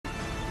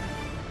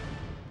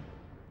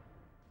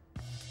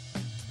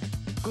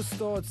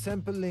Gustad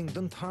Sempeling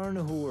don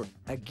Tarnahúr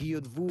a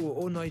giad bhua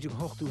ó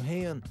 98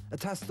 héan a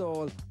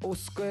testáil ó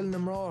scoil na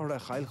mráthra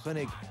chail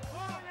chunig.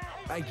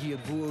 A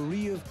giad bhua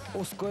riamh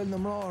ó scoil na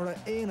mráthra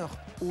éanach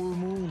úr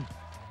mún.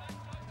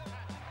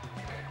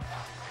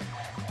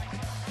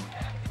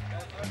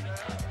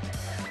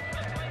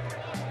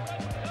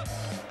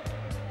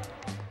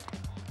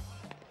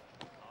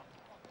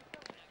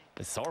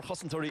 Sár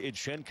chosantóirí iad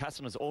sin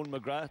Cassan as Owen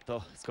McGrath do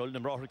scoil na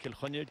mráthra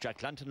Kilkenny,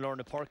 Jack Lanton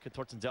Lorna Park a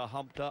tuairt an dea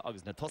hampla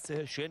agus na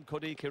tosithe Shane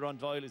Cuddy, Kieran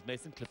Doyle is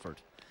Mason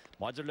Clifford.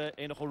 Maidir le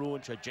éanach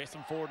óróin se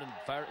Jason Ford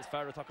is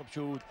fear a take up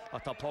siúd a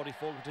tá Paddy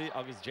Fogarty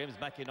agus James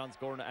Mackey an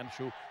scorna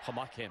amsú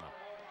chamach chéna.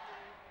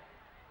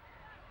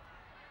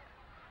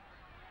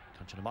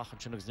 Can't you imagine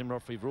sin agus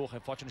nimrá faoi bhróch an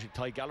fáin sig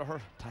Ty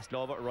Gallagher pas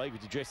lábha a raig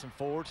with Jason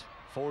Ford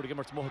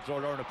gimmar to mohad draw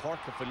Lorna Park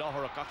a faoi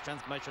láthar a gach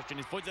chance meis sin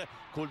is fuide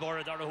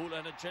cúlbára dar a húla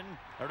in a chin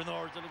ar an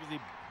ord agus í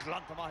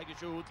glanta maithig a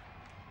siúd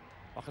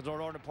ach a draw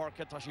Lorna Park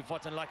tá sí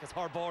fáin leachas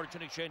thar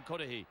sinnig Shane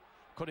Cuddy.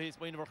 Cuddy is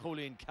main of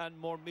Hurling can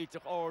more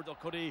meetach ord or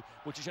Cuddy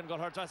which is got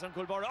her test on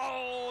Cúlbára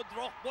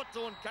droch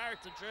button cart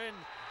and chin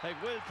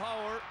like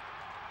willpower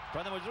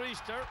Brendan was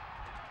Reister.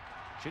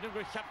 She didn't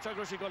go capture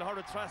go she got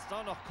hard trust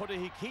on Cuddy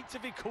he keeps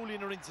if he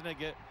cooling or into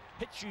nige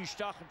hit she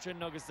stach and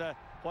chin agus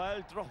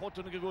while droch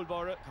button go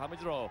Cúlbára come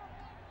draw.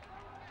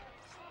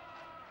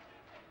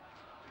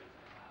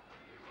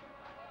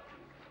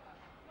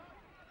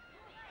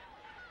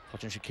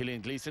 Watching she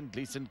Killian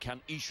Gleeson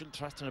can Ishel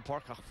trust in the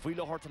park ach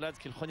fuile hort lads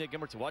Kilkenny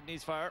gimmer to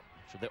Wadney's fire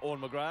should they Owen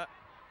McGrath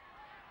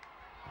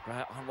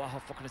on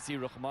what fucking see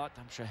Rochamat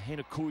I'm sure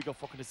Hena Cooey go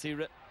fucking see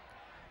it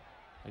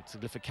it's a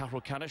glyph of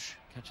Carol Canish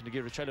catching the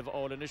gear of Chelliv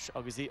all in ish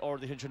obviously or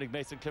the hinching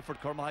Mason Clifford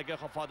Cormahiga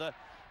Hafada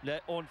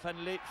let Owen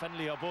Fenley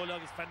a ball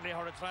agus Fenley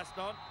hard trust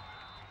on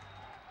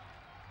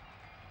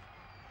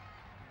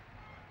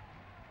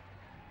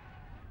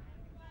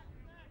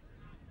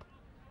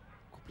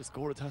the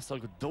score test go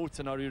dots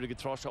in our rig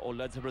trasha or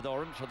lads over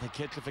orange so they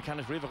can't cliff can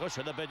river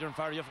should the bedroom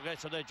far you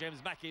forget should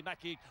James Mackey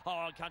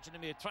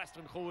catching me a trust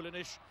and cool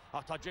inish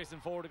after Jason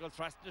Ford go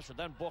trust and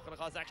then Bucher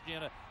has actually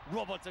in a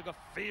robot to go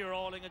fear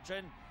alling a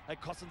chin a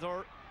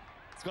Cossendor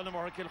Scullen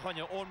more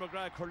Kilkenny Owen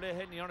McGrath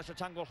Curlehin Yarnish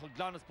Tango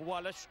Glanis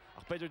Bwalish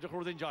ach better the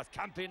Rodin Jazz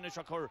campaign is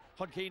occur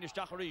Hunkeen is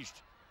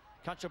Dacharicht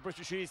catch a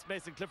British East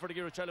Mason Clifford the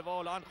Girachel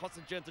all and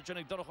Cossin Gent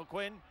Jenny Donach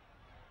Quinn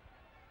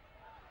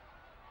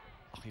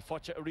he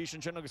fought a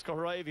recent chin agus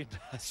Corravian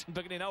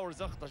beginning hours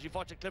that she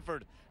fought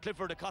Clifford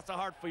a Casa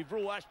Hart for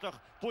Bro Ashtach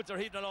puts her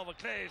heat all over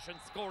Clash and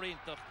scoring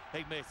to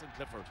Hey Mason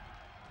Clifford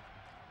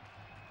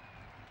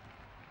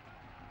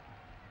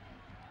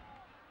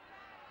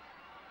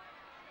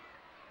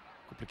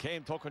couple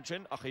came talking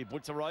chin he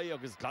puts a rai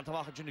agus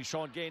Glantamach chin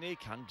Sean Gainey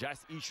can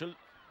Jazz Ishel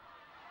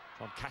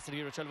Sean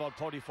Cassidy Rachel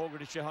Paddy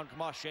Fogarty Shehan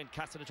Kamash Shane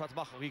Cassidy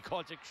Chatmach he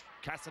called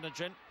Cassidy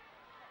chin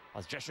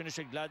as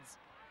Jeshin lads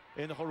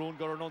in the Hurling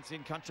go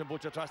announcing Cancha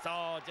Butcher trust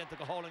Denta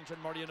go Hurling chin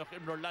Maria noch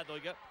imler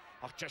ladoige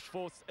ach just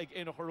fos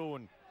in the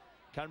Hurling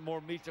can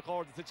more meet the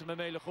cord the me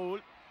mele cool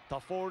ta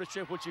forward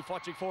chip which he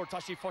fought for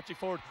tashi fought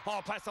forward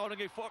pass out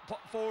again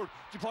forward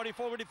to Paddy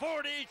Fogarty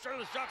 40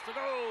 Charles shocks the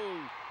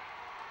goal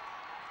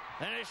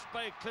finished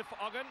by Cliff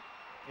Ogden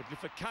it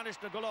Cliff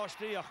Canish na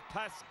Golashti ach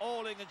pass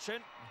alling and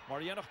chin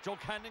Maria noch Joe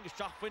Canning is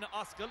shot fine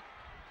Askel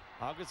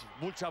agus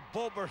mulcha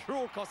bobber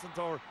through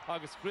Cossentor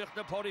agus kriegt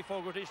na Paddy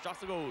Fogarty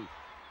shots the goal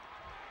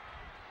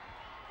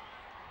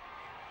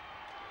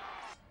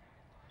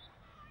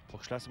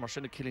Puck schleiss mar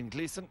sinna Killian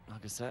Gleeson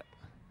agus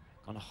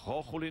gan a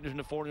chocholín in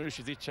the fornir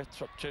she's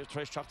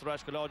tres chapter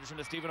rash golage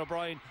in Stephen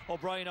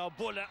O'Brien a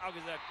bulle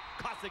agus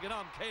casig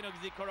an Kane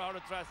agus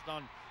corra trust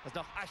on as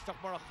nach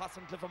ashtach mar a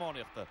chasan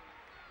cliffamoniachta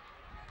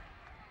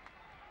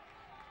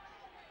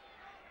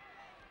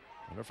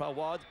and fa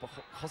wad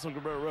chosol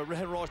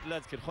rehenrosh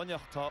lads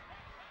Kilkennyach ta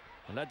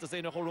and lads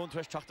say nach run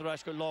tres chapter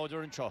rash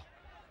golage in cho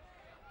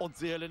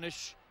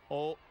onzielinish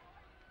o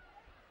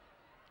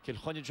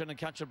Kilkenny and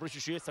catch a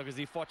British East agus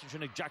he fought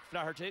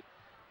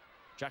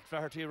Jack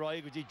Flaherty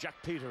right with Jack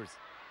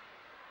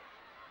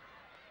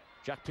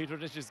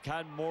Peters is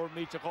can more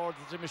meet the cord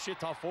to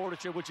Mishit forward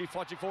which he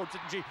fought forward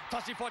didn't she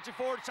Tassi fought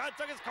forward chance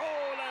agus Cole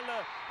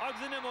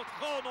agus in him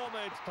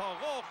Conomate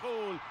ta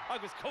Cole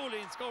agus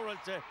Colleen scored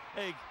to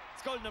egg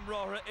Scullen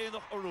Rohra in the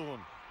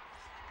Hurling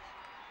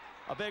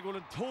a big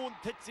one tone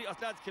titsi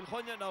as lads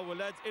Kilkenny now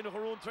lads in the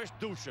Hurling tresh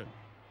douche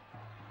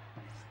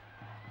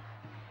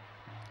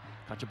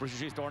Catch a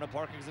British East Lorna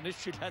Park is an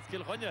issue has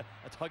Kilkenny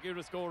a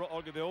Tagir scorer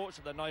Olga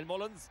so the Niall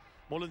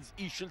Mullins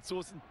Ishel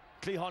Susan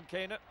Clehan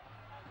Kane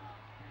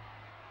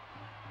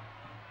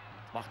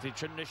Machty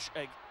Chinnish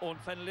egg on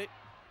Fenley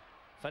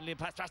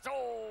pass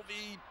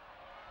the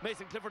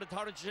Mason Clifford and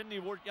Tarrant Chinny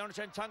word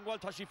Yarnishan Changwal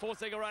Tashi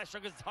Fosega Rash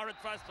against Tarrant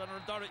Fast and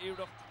Dara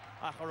Irach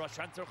Achara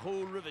Chancer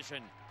Cool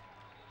revision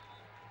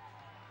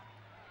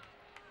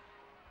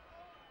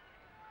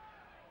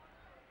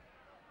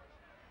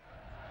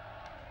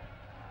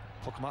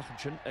Puck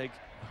Machin egg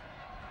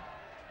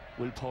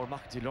Willpower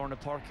Machty Lorna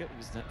Park it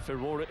was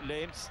Ferrora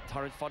Lames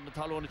Tarrant Fod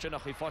Natalo on the chin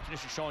he fought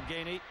Sean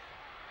Gainey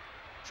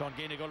Sean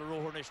Gainey got a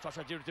rohornish,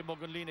 Tasha Dirty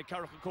Mugan Lina,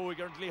 Carrick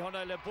Coiger, and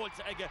Lihona Le Bulls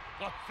Egge,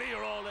 got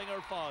fear all in her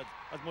fod,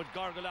 as much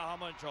gargle a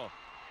Hamancho.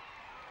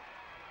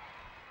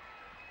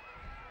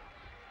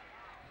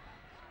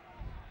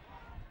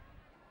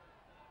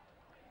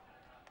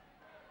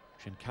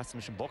 Shin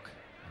Casmish and Buck,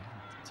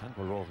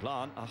 Tango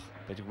Roglan,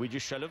 Betty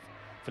Widges Shelov,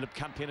 Philip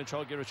Campion and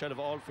Chog Gira Shelov,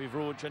 all for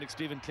Rowan, Chenik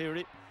Stephen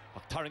Cleary,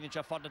 Taring and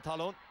Jeff Fodden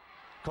Talon.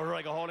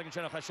 Correga Hurling and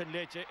Chenach Shin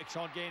Leche,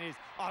 Sean Gainey's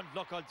on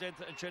local Gent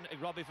and Chin,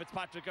 Robbie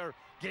Fitzpatrick,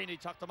 Gainey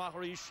Chakta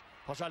Maharish,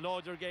 Tosha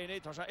Lauder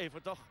Gainey, Tosha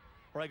Efertoch,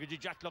 Ragaji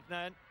Jack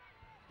Lochnan,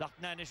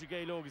 Lochnan is a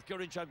gay log, is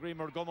Gurin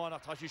Chagrimer, Gomon,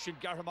 Tashi Shin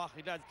Garhamach,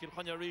 lads,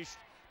 Kilkenny Rish,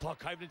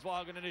 Talk Hivlin's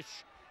Wagon and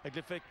Ish,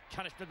 Eglifik,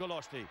 Canish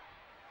Nagoloshti,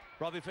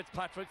 Robbie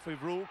Fitzpatrick,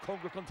 Fivru,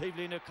 Congra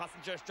Contivlina,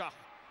 Cassinjers Jach,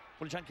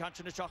 Fulchan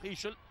Kanchin and Shach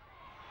Ishel.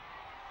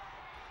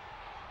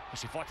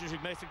 She fought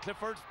Mason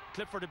Clifford,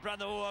 Clifford and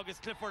Brandon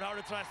August, Clifford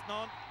Howard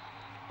Trasnon.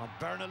 On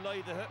Bernal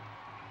Lyde,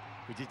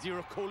 we did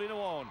 0 Colin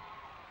on.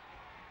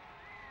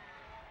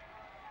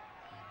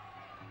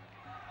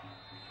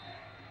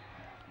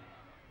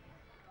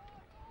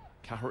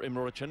 Cahar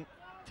Imrochin,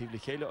 Tivli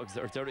Kayla,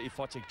 Auxerty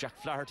Fotic,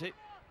 Jack Flaherty.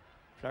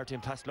 Flaherty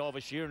and Pass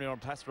Lava Sheer, near on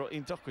Pass Row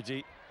in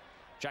Tuckaji.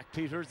 Jack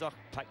Peters,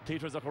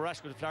 Peters of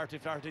Rash with Flaherty,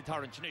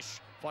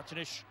 Tarrantinish,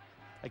 Fotinish.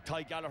 Like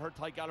Ty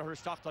Gallagher,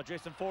 Stockton,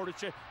 Jason Ford,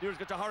 here's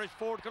got to Harris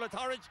Ford, Colin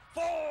Tarrant,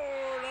 Ford,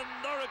 and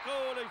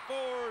Noricole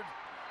Ford.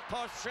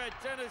 Tasha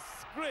Dennis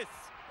Gris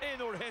in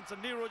or Henson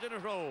Nero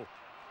Dinero.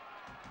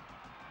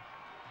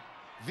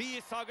 V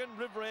Sagan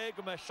River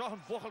Gome Shahan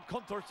Vocal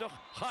Contorsach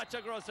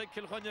Hatchagras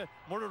Kilkenny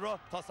Murra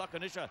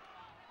Tasakanisha.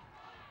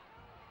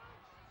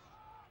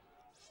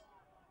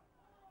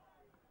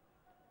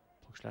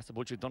 Puxlasa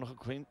Butcher Donach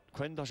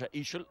Quinn Dasha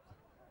Ishel.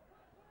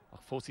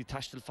 Fosi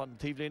Tashtel Fan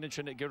Tivlin and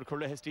Shin Gerrit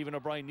Curlehe Stephen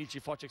O'Brien,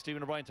 Nietzsche Fochek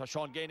Stephen O'Brien,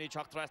 Sean Gainey,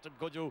 Chuck Traston,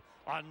 Godu,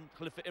 and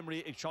Cliff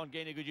Emery, Sean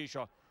Gainey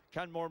Gudisha.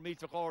 Can more meet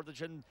the order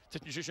than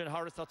Titnishin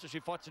Harris, such as she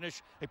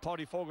Fotinish, a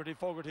party Fogarty,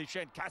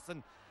 Shane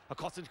Casson, a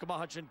Cossin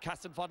Kamahachin,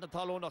 Casson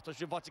Fontantalon, after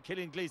she watched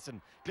Killian Gleason,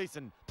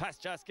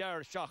 past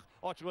Jaskar, Shach,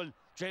 Otwell,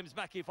 James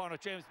Mackey,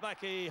 James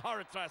Mackey,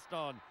 Harris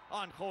Traston,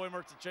 on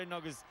Hoimer to Chin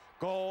Nuggets,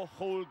 go,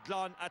 hold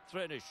Glan at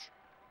Trenish.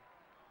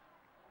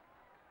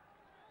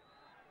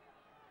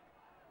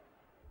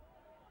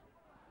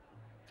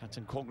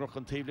 Canton Congrach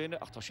and Tivlin,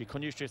 after she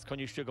Conustis,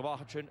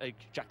 Gabahachin,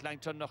 Jack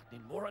Langton, not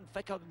in more and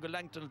Feckag and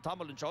Langton and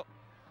Tamil and Shot.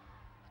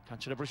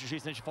 Canton British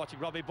East, and she fought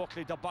Robbie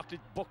Buckley,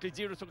 Buckley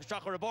 0 took a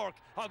shock or a bork,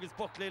 August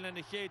Buckley and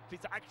a head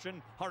piece of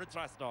action, Harry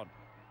Traston.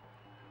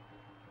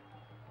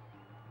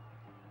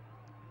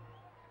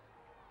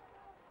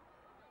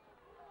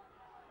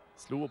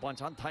 Slew a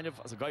bunch on Tynev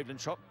as a Guyvlin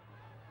shot.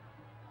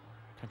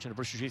 Canton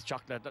British East,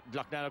 Chocolate,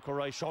 Lochnan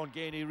Corray, Sean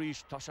Gainey,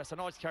 Reach, Tasha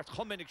Sanois, Kert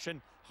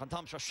Huminiction,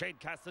 Hantamsha, Shane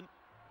Casson.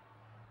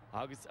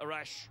 August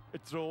Arash, a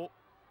throw,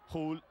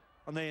 Hole,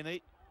 and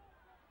Naney.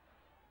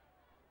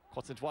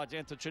 Cuts into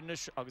Wajent,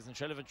 Chinish, August and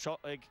Shelvin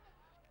shot egg.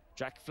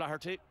 Jack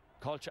Flaherty,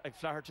 Colch egg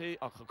Flaherty,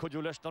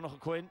 Kudulish, Donach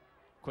Quinn,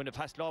 Quinn of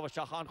Pass Lava,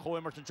 Shahan,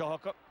 Hoemerton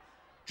Jahaka.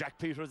 Jack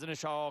Peters in a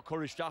shaw,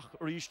 Courish Dach,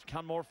 reached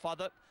Canmore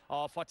Father.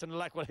 Fats and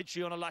Lack will hit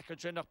you on a lack of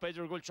chin,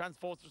 Pedro good chance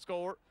for to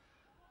score.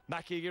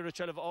 Mackie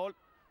Girachel of all.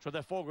 So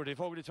they're Fogarty,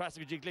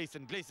 Trassigy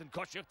Gleason,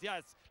 Koshuk,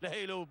 yes,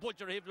 Lehalo,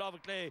 Butcher, Hiv Lava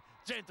Clay,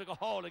 Gent go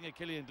hauling at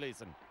Killian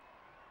Gleason.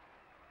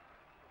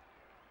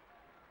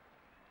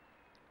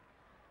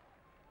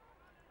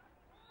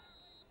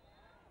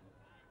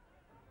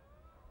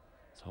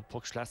 So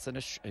Puck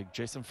Schlassenish,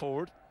 Jason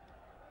Ford.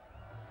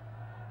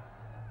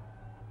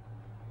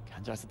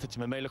 Can just touch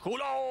my mail.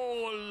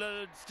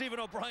 Oh, Stephen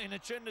O'Brien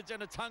and Chin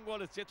and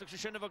Tangwall. It's yet to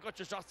Shin of a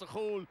gotcha just a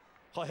hole.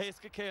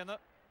 Hoheska Kena.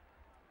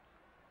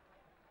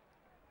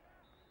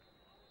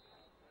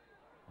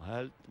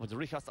 Well, with the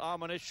Richas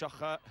Armanish,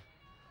 Shacha.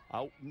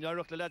 Out,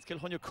 Naruk the lads kill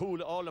Hunya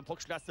cool all and Puck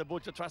Schlass the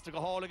Butcher tries to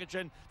go hauling at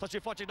Chin. Touchy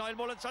Fotching 9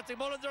 Mullins, shotting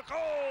Mullins are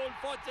cold.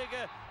 Fotching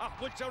a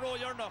Butcher Roy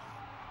Yernach.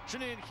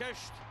 Shineen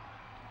Kesht.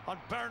 On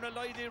Bernal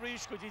Lyde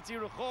Rish, could you see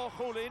a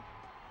hole in?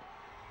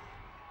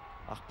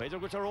 Better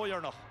go to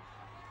Royer noch.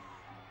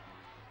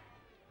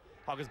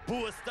 August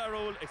Buas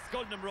Darrell,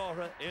 Exculnum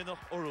Rohra, Enoch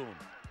Orun.